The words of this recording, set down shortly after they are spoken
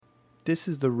this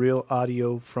is the real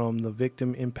audio from the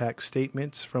victim impact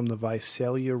statements from the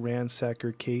Visalia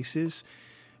ransacker cases,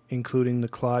 including the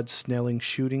Claude Snelling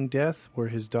shooting death, where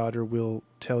his daughter will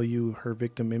tell you her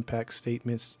victim impact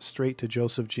statements straight to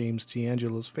Joseph James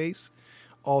DeAngelo's face.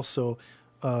 Also,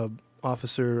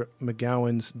 Officer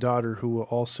McGowan's daughter, who will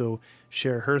also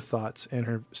share her thoughts and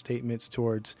her statements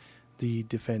towards the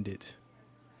defendant.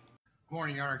 Good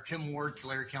morning, Your Honor. Tim Ward,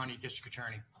 Tulare County District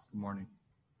Attorney. Good morning.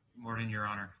 Good morning, Your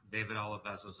Honor. David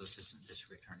Olivasos, Assistant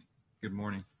District Attorney. Good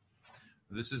morning.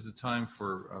 This is the time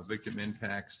for victim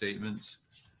impact statements.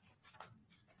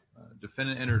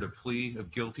 Defendant entered a plea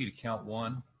of guilty to count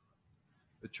 1,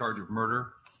 the charge of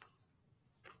murder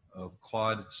of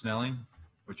Claude Snelling,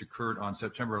 which occurred on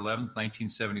September 11th,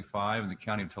 1975 in the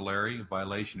county of Tulare, in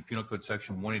violation of Penal Code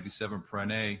Section 187,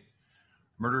 Paren A,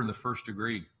 murder in the first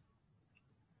degree.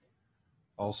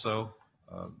 Also,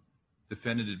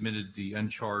 defendant admitted the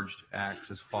uncharged acts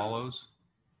as follows: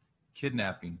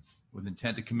 kidnapping with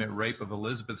intent to commit rape of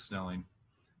Elizabeth Snelling,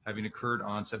 having occurred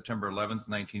on September 11th,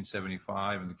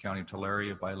 1975 in the county of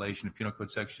Tulare, a violation of Penal Code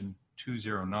Section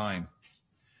 209.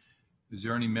 Is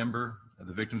there any member of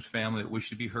the victim's family that wished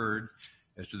to be heard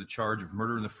as to the charge of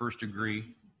murder in the first degree,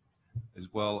 as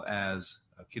well as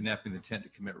kidnapping with intent to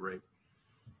commit rape?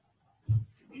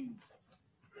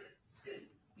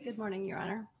 Good morning, Your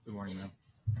Honor. Good morning, ma'am.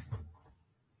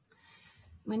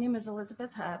 My name is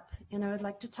Elizabeth Hupp, and I would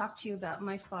like to talk to you about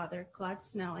my father, Claude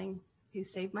Snelling, who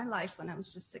saved my life when I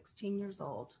was just 16 years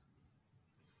old.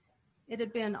 It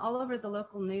had been all over the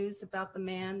local news about the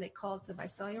man they called the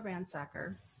Visalia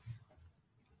ransacker,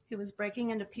 who was breaking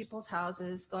into people's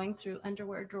houses, going through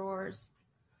underwear drawers,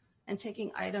 and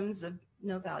taking items of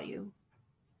no value.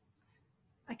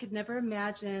 I could never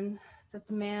imagine that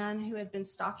the man who had been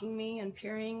stalking me and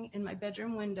peering in my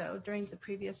bedroom window during the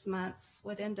previous months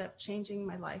would end up changing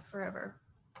my life forever.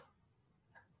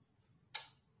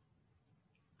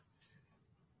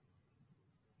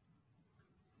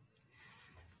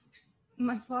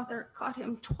 My father caught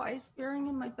him twice peering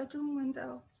in my bedroom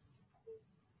window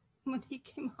when he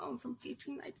came home from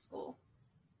teaching night school,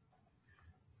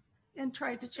 and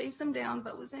tried to chase him down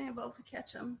but was unable to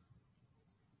catch him.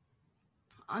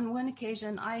 On one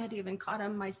occasion, I had even caught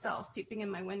him myself peeping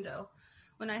in my window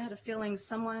when I had a feeling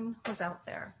someone was out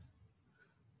there.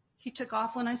 He took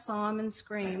off when I saw him and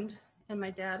screamed, and my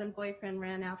dad and boyfriend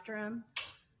ran after him,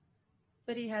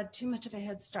 but he had too much of a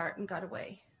head start and got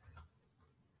away.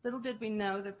 Little did we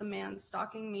know that the man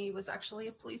stalking me was actually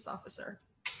a police officer,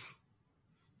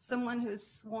 someone who is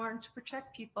sworn to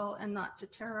protect people and not to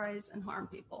terrorize and harm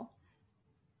people.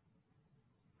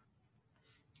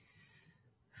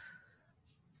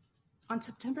 On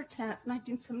September 10th,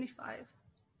 1975,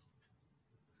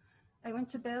 I went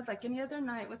to bed like any other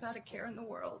night without a care in the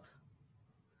world.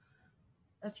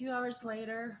 A few hours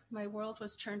later, my world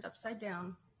was turned upside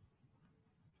down.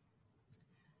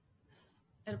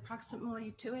 At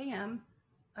approximately 2 a.m.,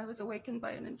 I was awakened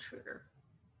by an intruder,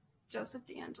 Joseph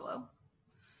DeAngelo,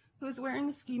 who was wearing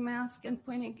a ski mask and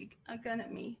pointing a gun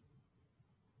at me,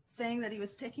 saying that he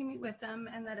was taking me with him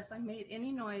and that if I made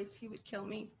any noise, he would kill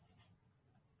me.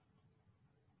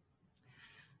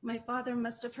 My father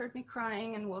must have heard me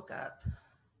crying and woke up.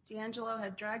 DeAngelo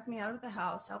had dragged me out of the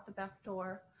house, out the back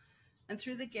door, and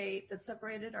through the gate that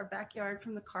separated our backyard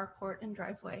from the carport and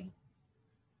driveway,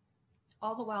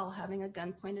 all the while having a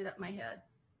gun pointed at my head.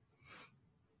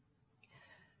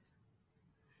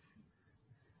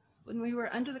 When we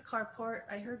were under the carport,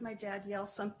 I heard my dad yell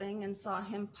something and saw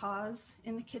him pause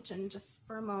in the kitchen just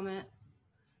for a moment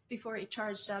before he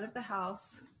charged out of the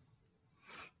house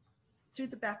through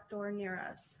the back door near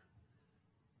us.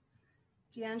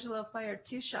 DeAngelo fired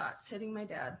 2 shots, hitting my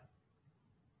dad.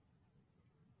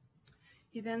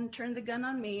 He then turned the gun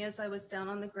on me as I was down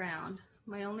on the ground.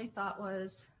 My only thought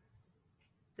was,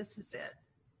 this is it,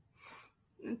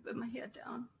 and put my head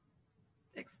down,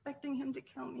 expecting him to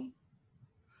kill me.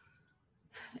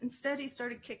 Instead, he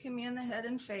started kicking me in the head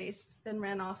and face, then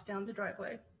ran off down the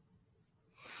driveway.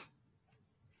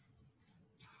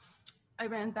 I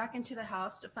ran back into the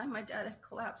house to find my dad had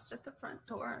collapsed at the front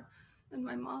door and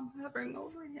my mom hovering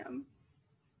over him.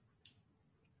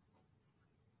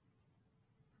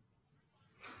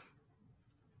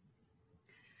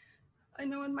 I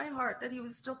know in my heart that he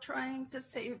was still trying to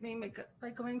save me by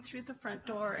going through the front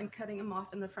door and cutting him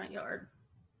off in the front yard,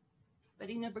 but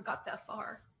he never got that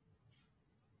far.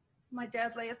 My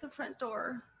dad lay at the front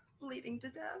door, bleeding to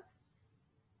death.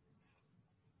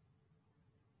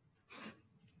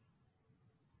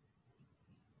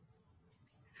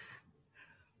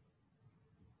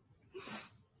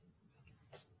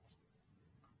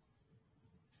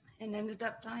 and ended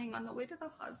up dying on the way to the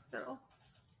hospital.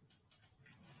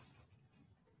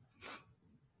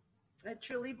 I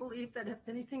truly believe that if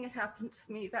anything had happened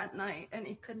to me that night and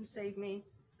he couldn't save me,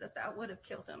 that would have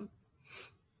killed him.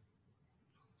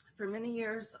 For many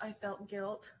years, I felt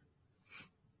guilt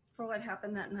for what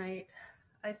happened that night.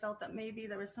 I felt that maybe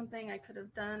there was something I could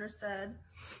have done or said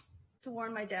to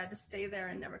warn my dad to stay there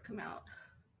and never come out.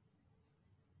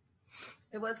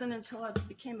 It wasn't until I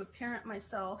became a parent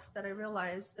myself that I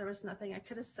realized there was nothing I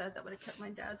could have said that would have kept my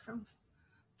dad from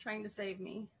trying to save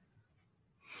me.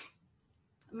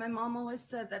 My mom always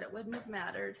said that it wouldn't have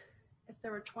mattered if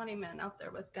there were 20 men out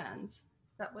there with guns.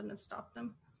 That wouldn't have stopped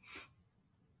them.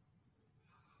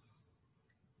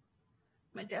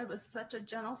 My dad was such a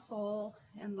gentle soul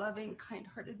and loving,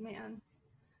 kind-hearted man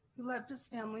who loved his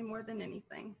family more than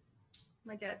anything.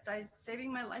 My dad died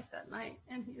saving my life that night,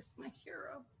 and he is my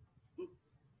hero.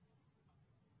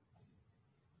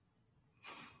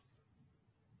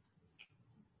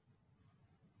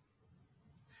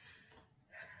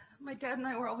 My dad and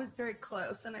I were always very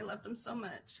close, and I loved him so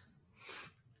much.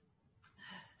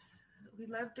 We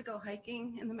loved to go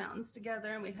hiking in the mountains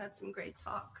together, and we had some great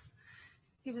talks.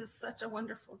 He was such a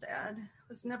wonderful dad,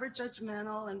 was never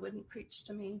judgmental and wouldn't preach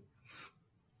to me.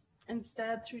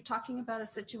 Instead, through talking about a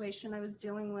situation I was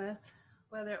dealing with,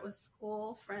 whether it was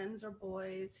school, friends, or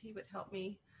boys, he would help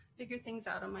me figure things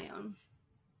out on my own.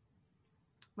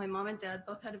 My mom and dad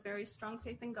both had a very strong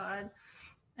faith in God,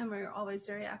 and we were always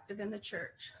very active in the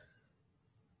church.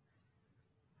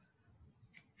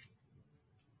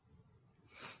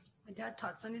 My dad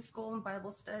taught Sunday school and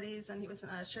Bible studies, and he was an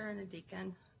usher and a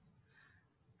deacon.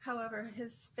 However,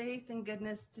 his faith and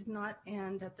goodness did not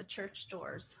end at the church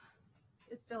doors.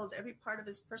 It filled every part of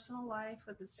his personal life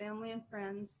with his family and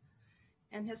friends,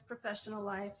 and his professional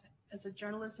life as a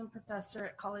journalism professor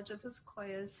at College of the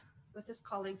Sequoias with his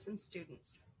colleagues and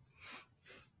students.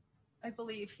 I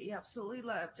believe he absolutely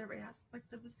loved every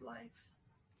aspect of his life.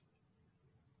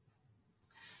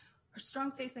 Our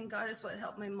strong faith in God is what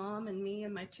helped my mom and me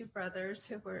and my two brothers,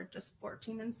 who were just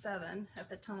 14 and 7 at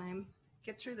the time,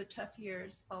 get through the tough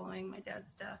years following my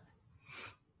dad's death.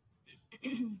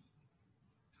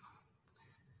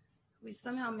 We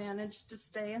somehow managed to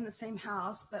stay in the same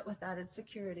house, but with added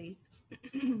security.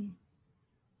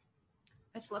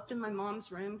 I slept in my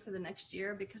mom's room for the next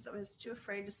year because I was too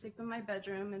afraid to sleep in my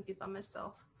bedroom and be by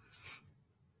myself.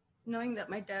 Knowing that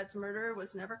my dad's murderer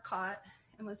was never caught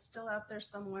and was still out there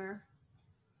somewhere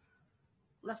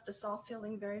left us all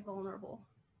feeling very vulnerable.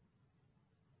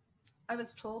 I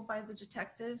was told by the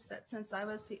detectives that since I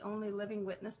was the only living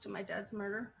witness to my dad's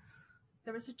murder,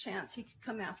 there was a chance he could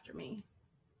come after me.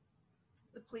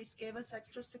 The police gave us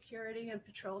extra security and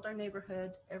patrolled our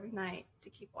neighborhood every night to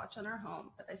keep watch on our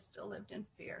home, but I still lived in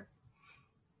fear.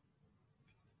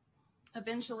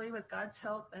 Eventually, with God's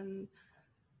help and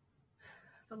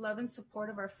the love and support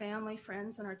of our family,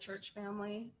 friends, and our church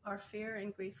family, our fear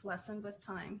and grief lessened with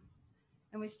time,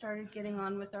 and we started getting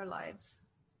on with our lives.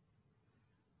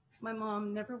 My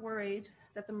mom never worried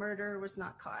that the murderer was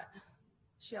not caught.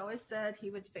 She always said he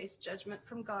would face judgment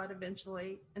from God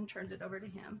eventually and turned it over to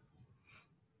him.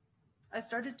 I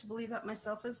started to believe that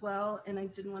myself as well, and I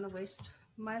didn't want to waste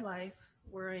my life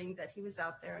worrying that he was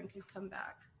out there and could come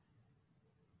back.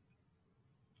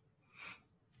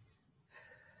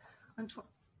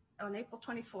 On April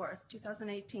 24th,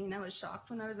 2018, I was shocked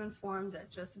when I was informed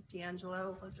that Joseph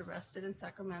D'Angelo was arrested in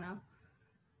Sacramento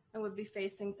and would be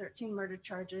facing 13 murder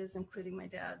charges, including my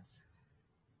dad's.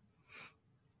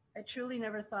 I truly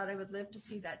never thought I would live to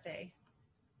see that day,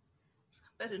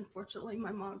 but unfortunately,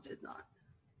 my mom did not.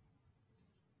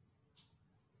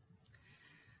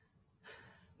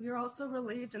 We are also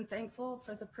relieved and thankful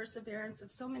for the perseverance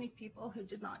of so many people who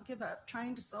did not give up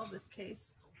trying to solve this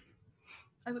case.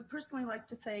 I would personally like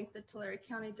to thank the Tulare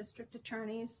County District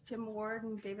Attorneys, Tim Ward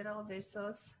and David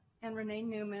Alavezos, and Renee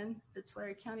Newman, the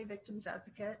Tulare County Victims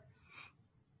Advocate,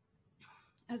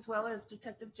 as well as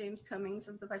Detective James Cummings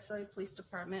of the Visalia Police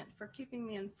Department for keeping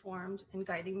me informed and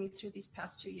guiding me through these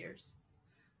past 2 years.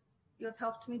 You have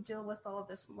helped me deal with all of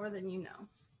this more than you know.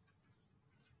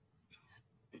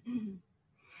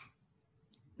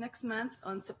 Next month,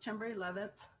 on September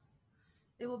 11th,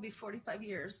 it will be 45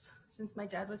 years since my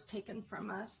dad was taken from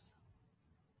us.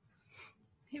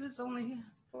 He was only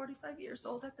 45 years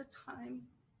old at the time,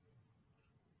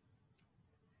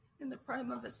 in the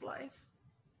prime of his life.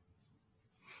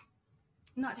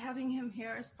 Not having him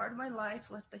here as part of my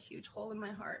life left a huge hole in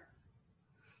my heart.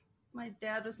 My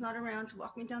dad was not around to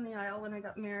walk me down the aisle when I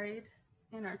got married,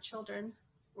 and our children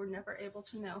were never able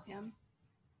to know him.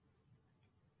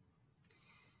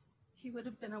 He would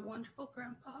have been a wonderful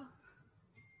grandpa.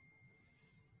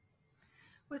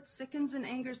 What sickens and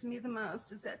angers me the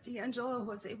most is that D'Angelo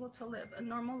was able to live a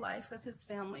normal life with his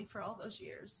family for all those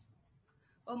years,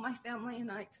 while my family and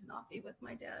I could not be with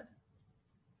my dad.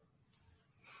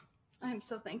 I am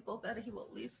so thankful that he will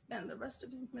at least spend the rest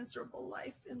of his miserable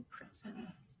life in prison.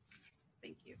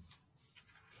 Thank you.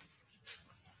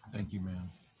 Thank you,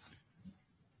 ma'am.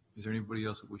 Is there anybody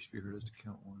else that wishes to be heard as to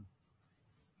count one?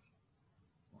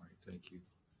 All right, thank you.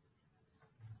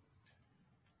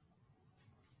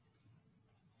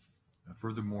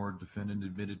 Furthermore, defendant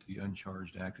admitted to the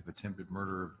uncharged act of attempted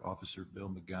murder of Officer Bill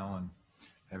McGowan,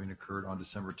 having occurred on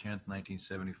December 10th,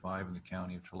 1975 in the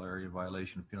county of Tulare, in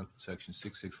violation of Penal Code Section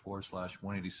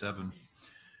 664/187.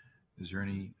 Is there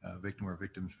any victim or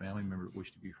victim's family member that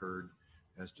wish to be heard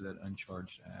as to that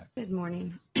uncharged act? Good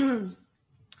morning.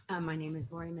 My name is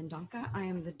Lori Mendonca. I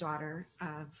am the daughter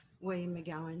of William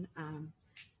McGowan,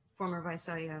 former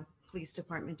Visalia Police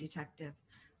Department detective.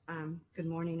 Good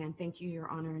morning, and thank you, Your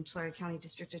Honor, and Tulare County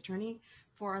District Attorney,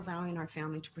 for allowing our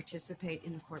family to participate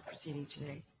in the court proceeding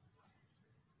today.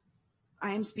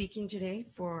 I am speaking today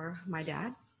for my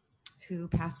dad, who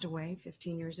passed away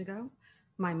 15 years ago,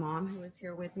 my mom, who is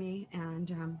here with me, and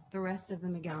the rest of the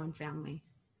McGowan family.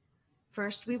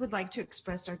 First, we would like to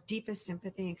express our deepest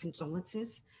sympathy and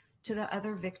condolences to the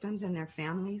other victims and their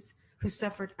families who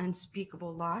suffered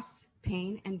unspeakable loss,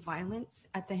 pain, and violence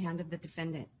at the hand of the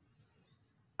defendant.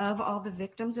 Of all the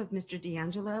victims of Mr.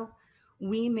 D'Angelo,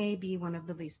 we may be one of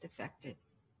the least affected,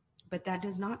 but that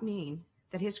does not mean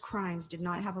that his crimes did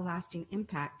not have a lasting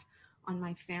impact on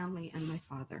my family and my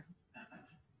father.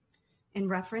 In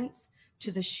reference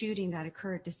to the shooting that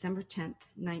occurred December 10th,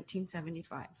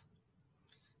 1975,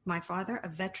 my father, a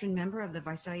veteran member of the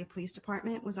Visalia Police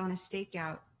Department, was on a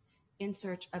stakeout in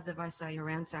search of the Visalia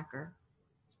ransacker.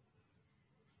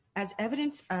 As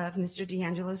evidence of Mr.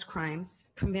 D'Angelo's crimes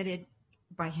committed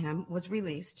by him was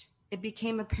released, it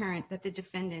became apparent that the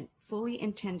defendant fully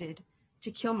intended to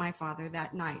kill my father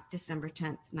that night, December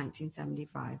 10th,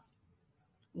 1975.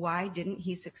 Why didn't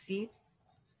he succeed?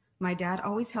 My dad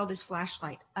always held his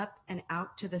flashlight up and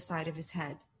out to the side of his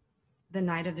head. The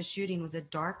night of the shooting was a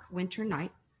dark winter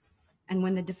night, and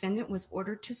when the defendant was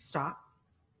ordered to stop,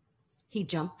 he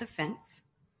jumped the fence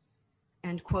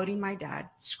and, quoting my dad,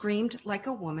 screamed like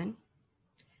a woman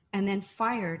and then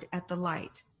fired at the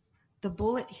light. The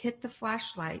bullet hit the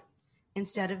flashlight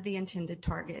instead of the intended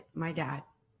target, my dad.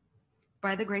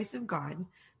 By the grace of God,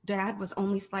 Dad was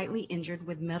only slightly injured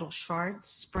with metal shards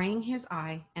spraying his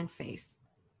eye and face.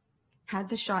 Had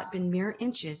the shot been mere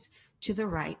inches to the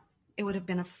right, it would have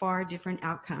been a far different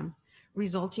outcome,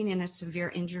 resulting in a severe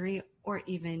injury or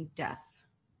even death.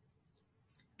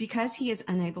 Because he is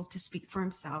unable to speak for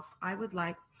himself, I would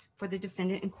like for the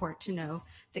defendant in court to know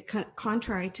that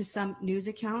contrary to some news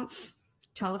accounts,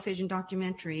 television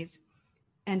documentaries,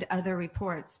 and other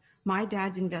reports, my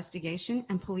dad's investigation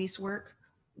and police work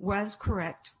was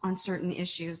correct on certain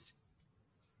issues.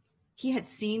 He had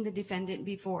seen the defendant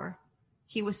before.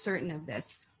 He was certain of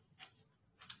this.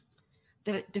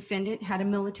 The defendant had a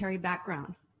military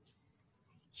background.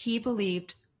 He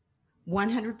believed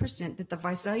 100% that the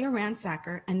Visalia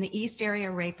ransacker and the East Area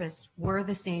rapist were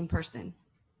the same person.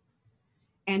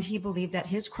 And he believed that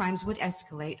his crimes would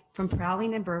escalate from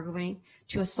prowling and burglaring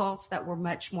to assaults that were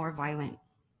much more violent.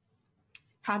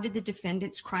 How did the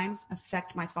defendant's crimes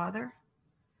affect my father?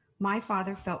 My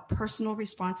father felt personal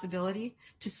responsibility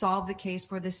to solve the case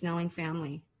for the Snelling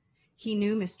family. He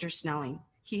knew Mr. Snelling.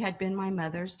 He had been my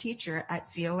mother's teacher at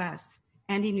COS,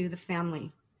 and he knew the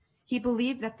family. He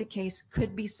believed that the case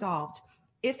could be solved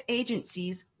if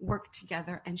agencies worked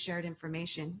together and shared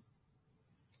information.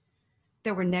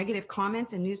 There were negative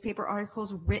comments and newspaper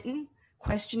articles written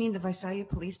questioning the Visalia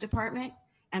Police Department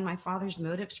and my father's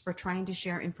motives for trying to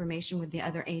share information with the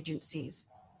other agencies.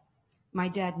 My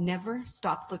dad never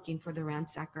stopped looking for the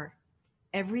ransacker.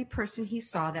 Every person he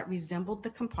saw that resembled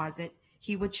the composite,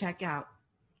 he would check out.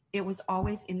 It was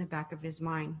always in the back of his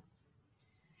mind.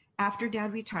 After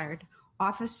Dad retired,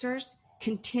 officers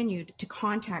continued to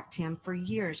contact him for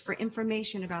years for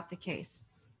information about the case.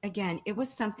 Again, it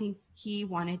was something he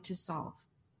wanted to solve.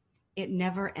 It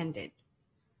never ended.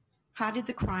 How did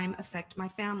the crime affect my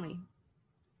family?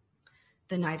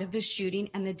 The night of the shooting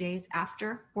and the days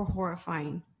after were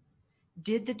horrifying.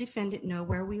 Did the defendant know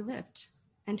where we lived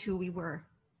and who we were?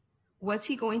 Was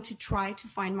he going to try to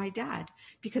find my dad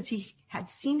because he had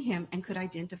seen him and could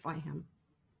identify him?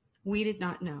 We did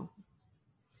not know.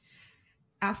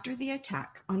 After the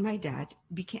attack on my dad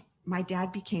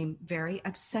became very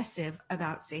obsessive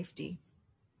about safety.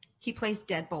 He placed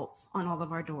deadbolts on all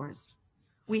of our doors.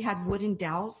 We had wooden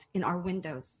dowels in our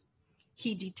windows.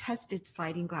 He detested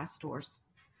sliding glass doors.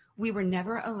 We were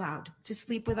never allowed to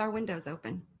sleep with our windows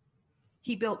open.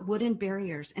 He built wooden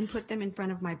barriers and put them in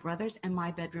front of my brother's and my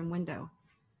bedroom window.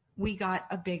 We got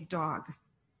a big dog.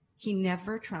 He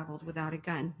never traveled without a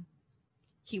gun.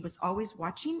 He was always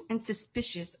watching and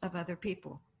suspicious of other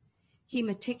people. He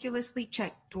meticulously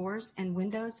checked doors and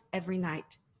windows every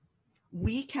night.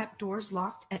 We kept doors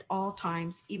locked at all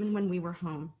times, even when we were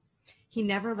home. He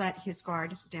never let his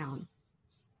guard down.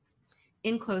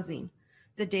 In closing,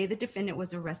 the day the defendant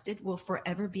was arrested will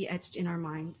forever be etched in our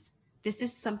minds. This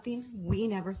is something we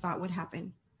never thought would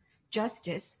happen.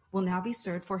 Justice will now be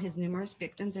served for his numerous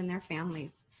victims and their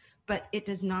families, but it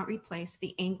does not replace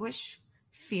the anguish,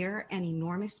 fear, and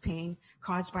enormous pain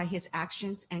caused by his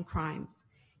actions and crimes.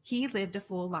 He lived a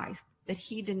full life that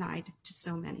he denied to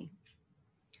so many.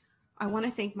 I want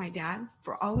to thank my dad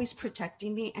for always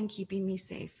protecting me and keeping me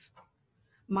safe.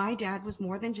 My dad was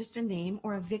more than just a name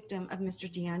or a victim of Mr.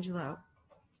 DeAngelo.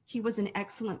 He was an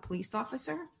excellent police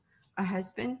officer, a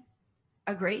husband,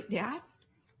 a great dad,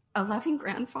 a loving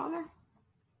grandfather.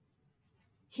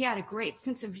 He had a great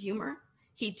sense of humor.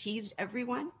 He teased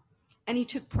everyone, and he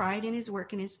took pride in his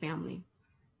work and his family.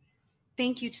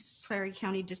 Thank you to Tulare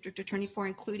County District Attorney for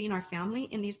including our family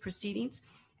in these proceedings,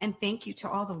 and thank you to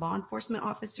all the law enforcement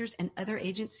officers and other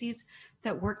agencies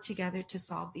that work together to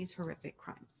solve these horrific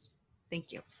crimes.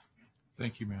 Thank you.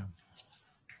 Thank you, ma'am.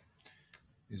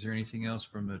 Is there anything else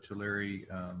from the Tulare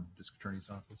District Attorney's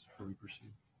Office before we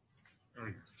proceed?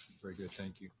 Very good,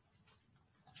 thank you.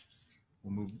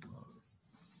 We'll move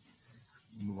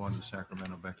on to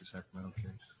Sacramento, back to Sacramento case.